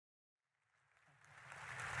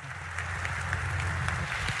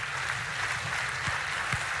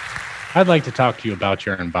I'd like to talk to you about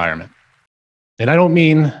your environment. And I don't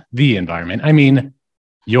mean the environment, I mean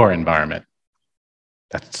your environment.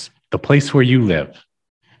 That's the place where you live.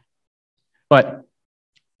 But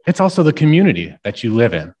it's also the community that you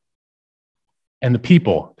live in and the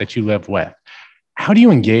people that you live with. How do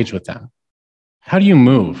you engage with them? How do you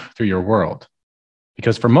move through your world?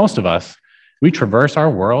 Because for most of us, we traverse our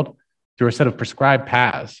world through a set of prescribed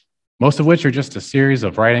paths, most of which are just a series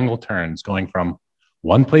of right angle turns going from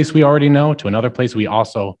one place we already know to another place we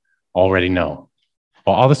also already know,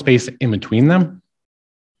 while all the space in between them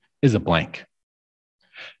is a blank.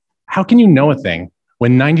 How can you know a thing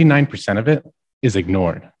when 99% of it is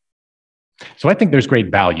ignored? So I think there's great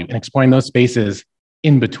value in exploring those spaces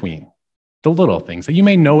in between, the little things that you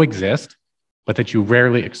may know exist, but that you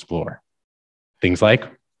rarely explore. Things like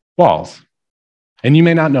walls. And you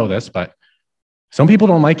may not know this, but some people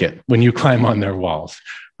don't like it when you climb on their walls,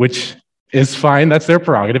 which is fine. That's their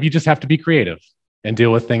prerogative. You just have to be creative and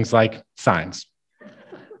deal with things like signs.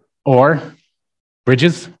 Or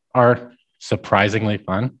bridges are surprisingly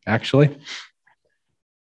fun, actually.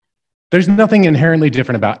 There's nothing inherently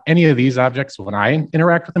different about any of these objects when I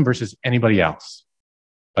interact with them versus anybody else.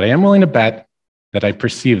 But I am willing to bet that I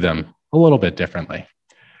perceive them a little bit differently.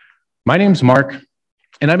 My name's Mark,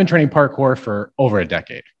 and I've been training parkour for over a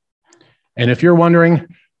decade. And if you're wondering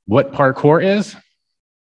what parkour is,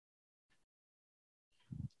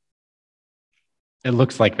 it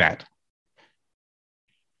looks like that.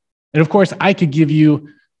 And of course, I could give you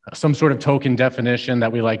some sort of token definition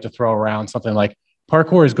that we like to throw around, something like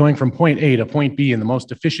parkour is going from point A to point B in the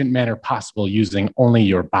most efficient manner possible using only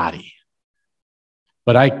your body.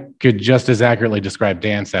 But I could just as accurately describe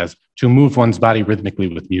dance as to move one's body rhythmically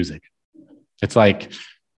with music. It's like,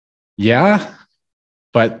 yeah,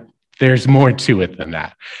 but there's more to it than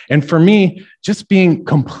that. And for me, just being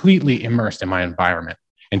completely immersed in my environment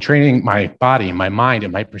and training my body, my mind,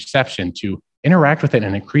 and my perception to interact with it in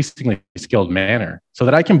an increasingly skilled manner so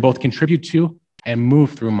that I can both contribute to and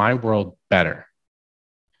move through my world better.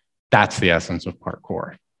 That's the essence of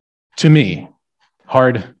parkour. To me,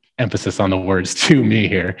 hard emphasis on the words to me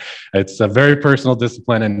here. It's a very personal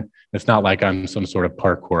discipline, and it's not like I'm some sort of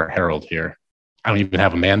parkour herald here. I don't even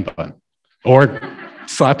have a man bun or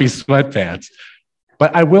sloppy sweatpants.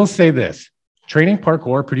 But I will say this. Training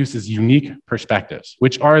parkour produces unique perspectives,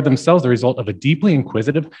 which are themselves the result of a deeply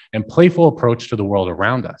inquisitive and playful approach to the world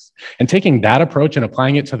around us. And taking that approach and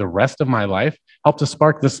applying it to the rest of my life helped to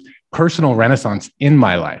spark this personal renaissance in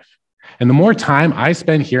my life. And the more time I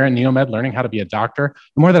spend here at NEOMED learning how to be a doctor,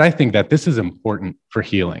 the more that I think that this is important for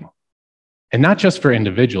healing. And not just for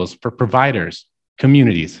individuals, for providers,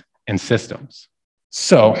 communities, and systems.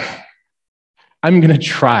 So I'm going to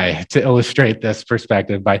try to illustrate this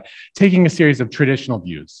perspective by taking a series of traditional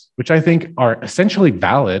views, which I think are essentially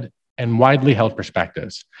valid and widely held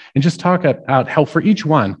perspectives, and just talk about how for each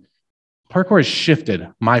one, parkour has shifted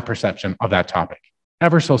my perception of that topic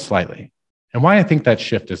ever so slightly, and why I think that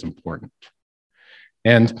shift is important.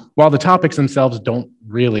 And while the topics themselves don't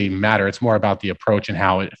really matter, it's more about the approach and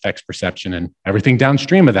how it affects perception and everything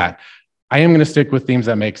downstream of that, I am going to stick with themes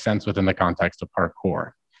that make sense within the context of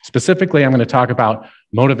parkour. Specifically, I'm going to talk about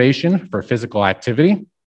motivation for physical activity,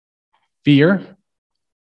 fear,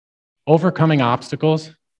 overcoming obstacles,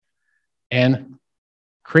 and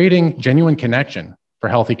creating genuine connection for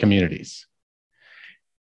healthy communities.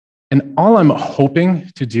 And all I'm hoping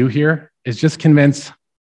to do here is just convince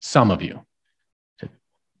some of you to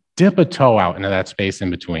dip a toe out into that space in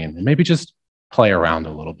between and maybe just play around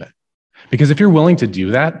a little bit. Because if you're willing to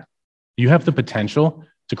do that, you have the potential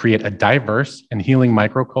to create a diverse and healing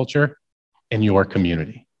microculture in your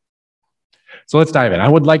community. So let's dive in. I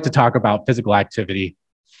would like to talk about physical activity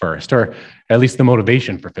first, or at least the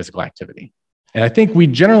motivation for physical activity. And I think we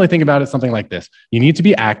generally think about it something like this. You need to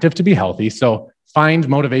be active to be healthy, so find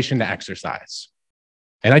motivation to exercise.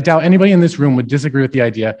 And I doubt anybody in this room would disagree with the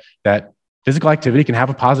idea that physical activity can have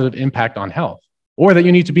a positive impact on health, or that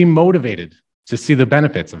you need to be motivated to see the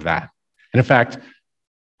benefits of that. And in fact,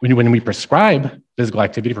 when we prescribe physical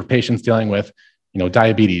activity for patients dealing with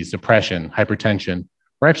diabetes, depression, hypertension,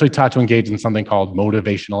 we're actually taught to engage in something called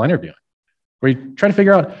motivational interviewing, where you try to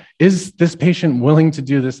figure out, is this patient willing to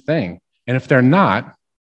do this thing? And if they're not,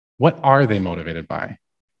 what are they motivated by?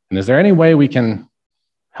 And is there any way we can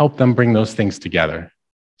help them bring those things together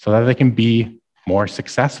so that they can be more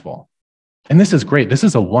successful? And this is great. This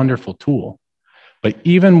is a wonderful tool. But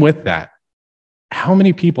even with that, how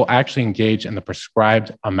many people actually engage in the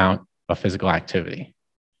prescribed amount of physical activity?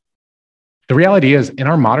 The reality is, in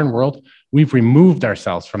our modern world, we've removed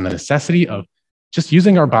ourselves from the necessity of just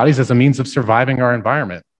using our bodies as a means of surviving our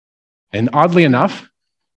environment. And oddly enough,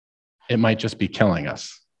 it might just be killing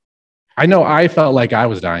us. I know I felt like I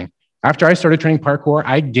was dying. After I started training parkour,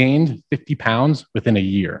 I gained 50 pounds within a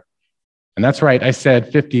year. And that's right, I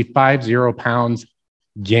said 50 pounds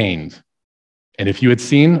gained. And if you had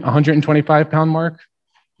seen 125-pound mark,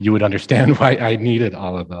 you would understand why I needed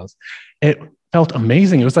all of those. It felt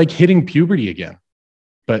amazing. It was like hitting puberty again,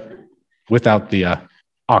 but without the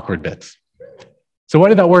awkward bits. So why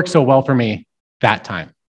did that work so well for me that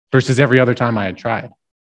time versus every other time I had tried?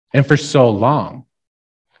 And for so long?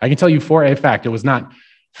 I can tell you for a fact, it was not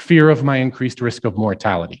fear of my increased risk of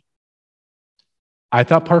mortality. I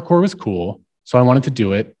thought parkour was cool, so I wanted to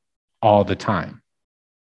do it all the time.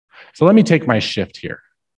 So let me take my shift here,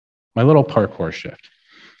 my little parkour shift.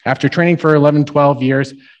 After training for 11, 12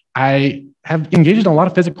 years, I have engaged in a lot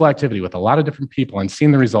of physical activity with a lot of different people and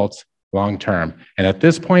seen the results long term. And at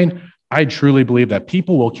this point, I truly believe that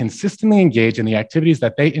people will consistently engage in the activities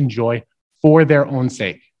that they enjoy for their own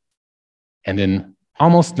sake and in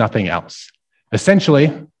almost nothing else.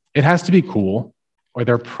 Essentially, it has to be cool or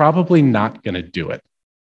they're probably not going to do it.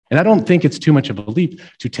 And I don't think it's too much of a leap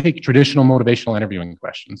to take traditional motivational interviewing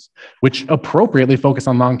questions, which appropriately focus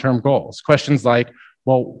on long-term goals. Questions like,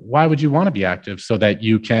 well, why would you want to be active so that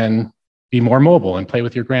you can be more mobile and play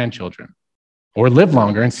with your grandchildren or live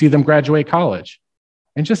longer and see them graduate college?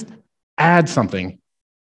 And just add something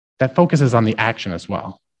that focuses on the action as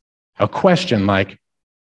well. A question like,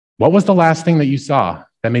 what was the last thing that you saw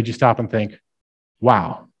that made you stop and think,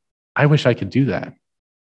 wow, I wish I could do that.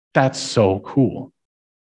 That's so cool.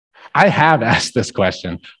 I have asked this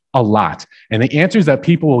question a lot, and the answers that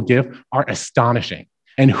people will give are astonishing.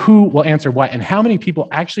 And who will answer what, and how many people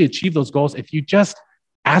actually achieve those goals if you just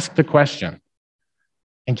ask the question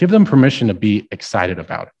and give them permission to be excited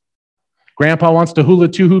about it. Grandpa wants to hula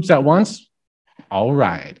 2 hoops at once? All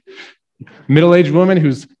right. Middle-aged woman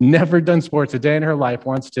who's never done sports a day in her life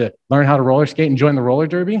wants to learn how to roller skate and join the roller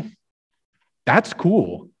derby? That's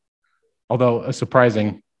cool. Although a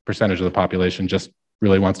surprising percentage of the population just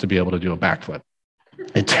really wants to be able to do a backflip,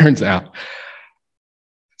 it turns out.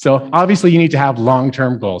 So obviously you need to have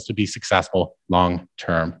long-term goals to be successful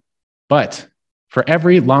long-term. But for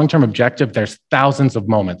every long-term objective, there's thousands of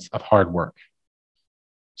moments of hard work.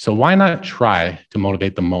 So why not try to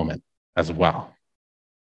motivate the moment as well?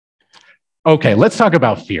 Okay, let's talk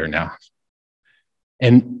about fear now.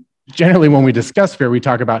 And generally when we discuss fear, we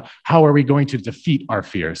talk about how are we going to defeat our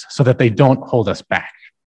fears so that they don't hold us back.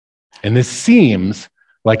 And this seems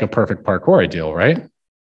like a perfect parkour ideal, right?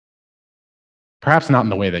 Perhaps not in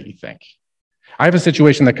the way that you think. I have a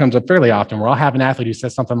situation that comes up fairly often where I'll have an athlete who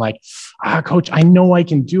says something like, coach, I know I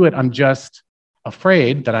can do it. I'm just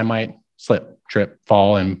afraid that I might slip, trip,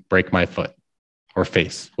 fall, and break my foot or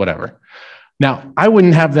face, whatever. Now, I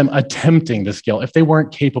wouldn't have them attempting the skill if they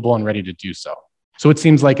weren't capable and ready to do so. So it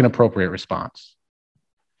seems like an appropriate response.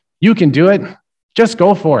 You can do it. Just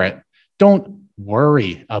go for it. Don't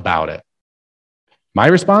worry about it. My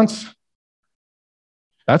response?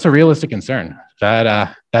 That's a realistic concern.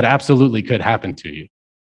 That absolutely could happen to you.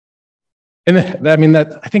 And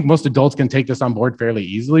I think most adults can take this on board fairly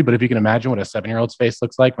easily, but if you can imagine what a 7-year-old's face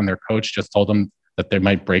looks like when their coach just told them that they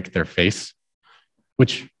might break their face,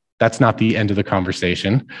 which that's not the end of the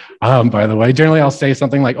conversation. By the way, generally I'll say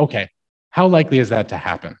something like, okay, how likely is that to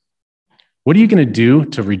happen? What are you going to do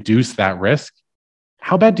to reduce that risk?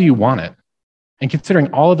 How bad do you want it? And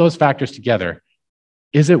considering all of those factors together,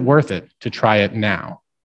 is it worth it to try it now?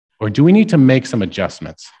 Or do we need to make some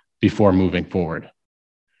adjustments before moving forward?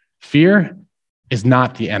 Fear is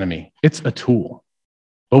not the enemy. It's a tool.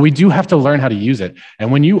 But we do have to learn how to use it.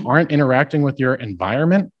 And when you aren't interacting with your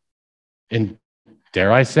environment, and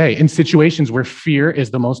dare I say, in situations where fear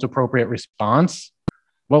is the most appropriate response,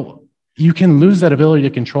 well, you can lose that ability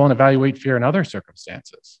to control and evaluate fear in other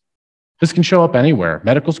circumstances. This can show up anywhere.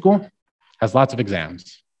 Medical school has lots of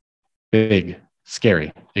exams, big,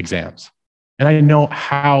 scary exams. And I know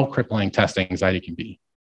how crippling test anxiety can be.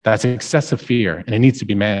 That's excessive fear, and it needs to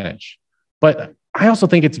be managed. But I also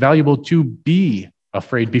think it's valuable to be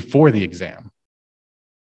afraid before the exam.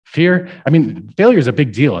 Failure is a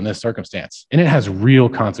big deal in this circumstance, and it has real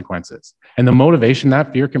consequences. And the motivation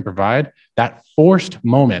that fear can provide, that forced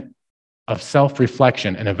moment of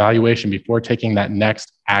self-reflection and evaluation before taking that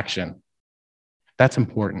next action, that's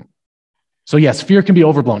important. So yes, fear can be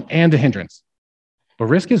overblown and a hindrance, but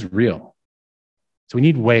risk is real. So we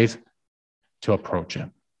need ways to approach it.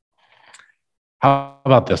 How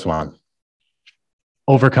about this one?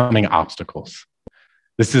 Overcoming obstacles.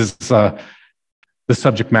 This is the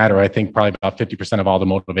subject matter, I think, probably about 50% of all the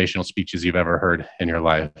motivational speeches you've ever heard in your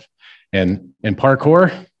life. And in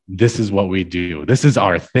parkour, this is what we do. This is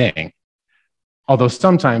our thing. Although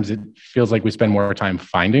sometimes it feels like we spend more time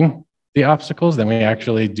finding the obstacles than we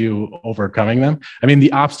actually do overcoming them. I mean,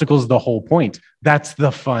 the obstacle's the whole point. That's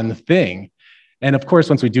the fun thing. And of course,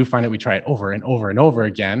 once we do find it, we try it over and over and over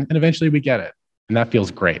again, and eventually we get it. And that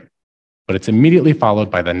feels great. But it's immediately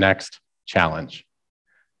followed by the next challenge.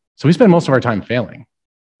 So we spend most of our time failing.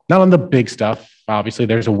 Not on the big stuff. Obviously,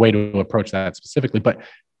 there's a way to approach that specifically, but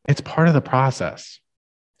it's part of the process.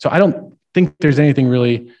 So I don't think there's anything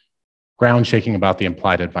really ground shaking about the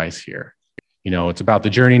implied advice here. You know, it's about the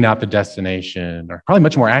journey, not the destination, or probably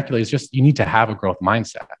much more accurately, it's just you need to have a growth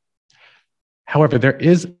mindset. However, there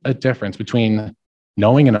is a difference between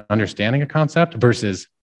knowing and understanding a concept versus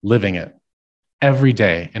living it every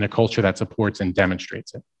day in a culture that supports and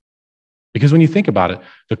demonstrates it. Because when you think about it,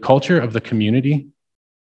 the culture of the community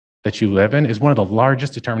that you live in is one of the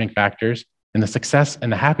largest determining factors in the success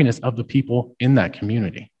and the happiness of the people in that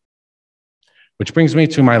community. Which brings me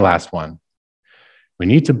to my last one. We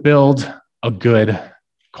need to build a good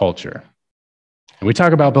culture. And we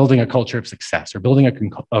talk about building a culture of success or building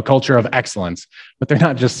a culture of excellence, but they're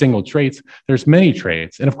not just single traits. There's many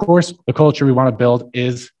traits. And of course, the culture we want to build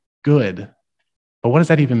is good. But what does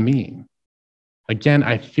that even mean? Again,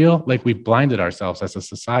 I feel like we've blinded ourselves as a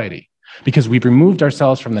society because we've removed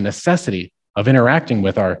ourselves from the necessity of interacting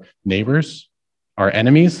with our neighbors, our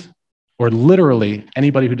enemies, or literally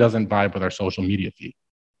anybody who doesn't vibe with our social media feed.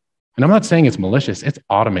 And I'm not saying it's malicious, it's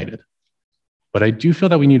automated. But I do feel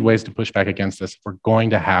that we need ways to push back against this if we're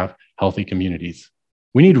going to have healthy communities.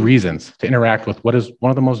 We need reasons to interact with what is one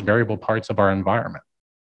of the most variable parts of our environment,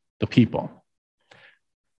 the people.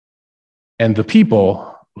 And the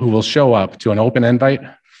people who will show up to an open invite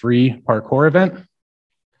free parkour event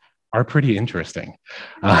are pretty interesting.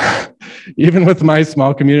 Even with my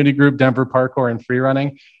small community group, Denver Parkour and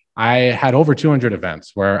Freerunning, I had over 200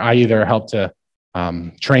 events where I either helped to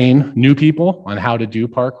train new people on how to do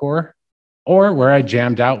parkour or where I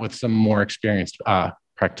jammed out with some more experienced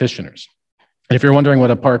practitioners. And if you're wondering what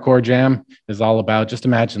a parkour jam is all about, just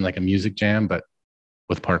imagine like a music jam, but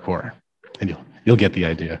with parkour, and you'll get the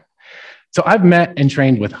idea. So I've met and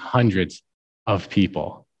trained with hundreds of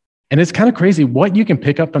people. And it's kind of crazy what you can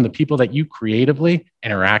pick up from the people that you creatively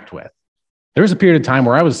interact with. There was a period of time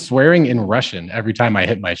where I was swearing in Russian every time I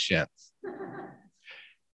hit my shins.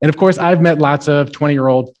 And of course, I've met lots of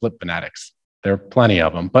 20-year-old flip fanatics. There are plenty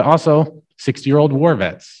of them, but also 60-year-old war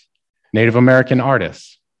vets, Native American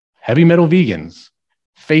artists, heavy metal vegans,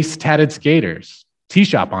 face-tatted skaters, tea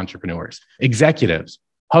shop entrepreneurs, executives,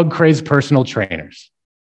 hug-crazed personal trainers.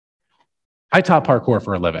 I taught parkour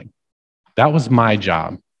for a living. That was my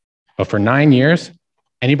job. But for 9 years,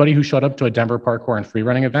 anybody who showed up to a Denver Parkour and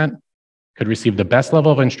Freerunning event could receive the best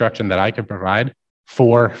level of instruction that I could provide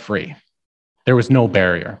for free. There was no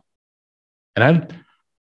barrier. And I've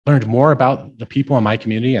learned more about the people in my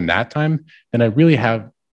community in that time than I really have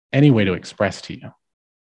any way to express to you.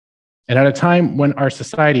 And at a time when our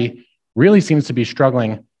society really seems to be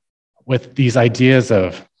struggling with these ideas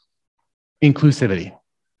of inclusivity,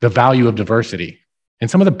 the value of diversity, and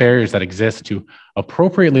some of the barriers that exist to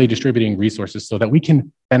appropriately distributing resources so that we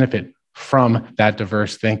can benefit from that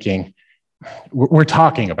diverse thinking, we're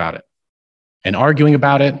talking about it and arguing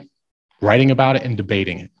about it, writing about it, and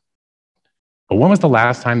debating it. But when was the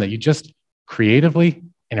last time that you just creatively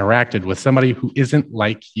interacted with somebody who isn't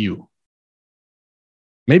like you?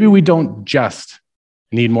 Maybe we don't just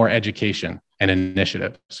need more education and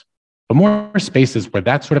initiatives, but more spaces where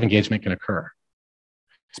that sort of engagement can occur.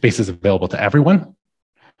 Spaces available to everyone,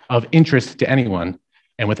 of interest to anyone,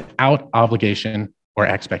 and without obligation or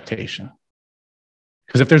expectation.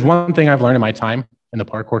 Because if there's one thing I've learned in my time in the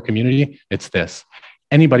parkour community, it's this.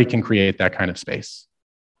 Anybody can create that kind of space.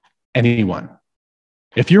 Anyone.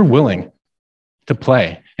 If you're willing to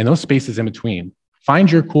play in those spaces in between,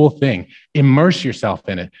 find your cool thing, immerse yourself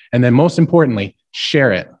in it, and then most importantly,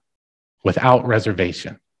 share it without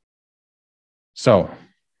reservation. So,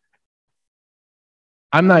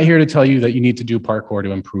 I'm not here to tell you that you need to do parkour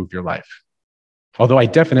to improve your life, although I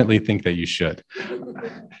definitely think that you should.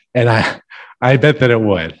 And I bet that it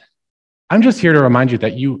would. I'm just here to remind you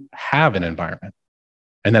that you have an environment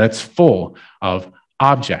and that it's full of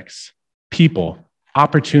objects, people,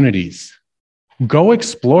 opportunities. Go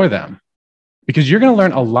explore them because you're going to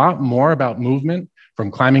learn a lot more about movement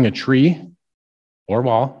from climbing a tree or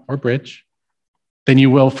wall or bridge than you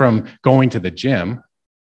will from going to the gym.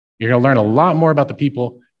 You're going to learn a lot more about the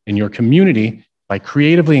people in your community by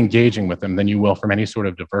creatively engaging with them than you will from any sort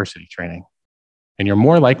of diversity training. And you're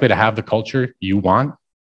more likely to have the culture you want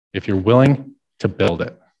if you're willing to build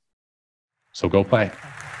it. So go play.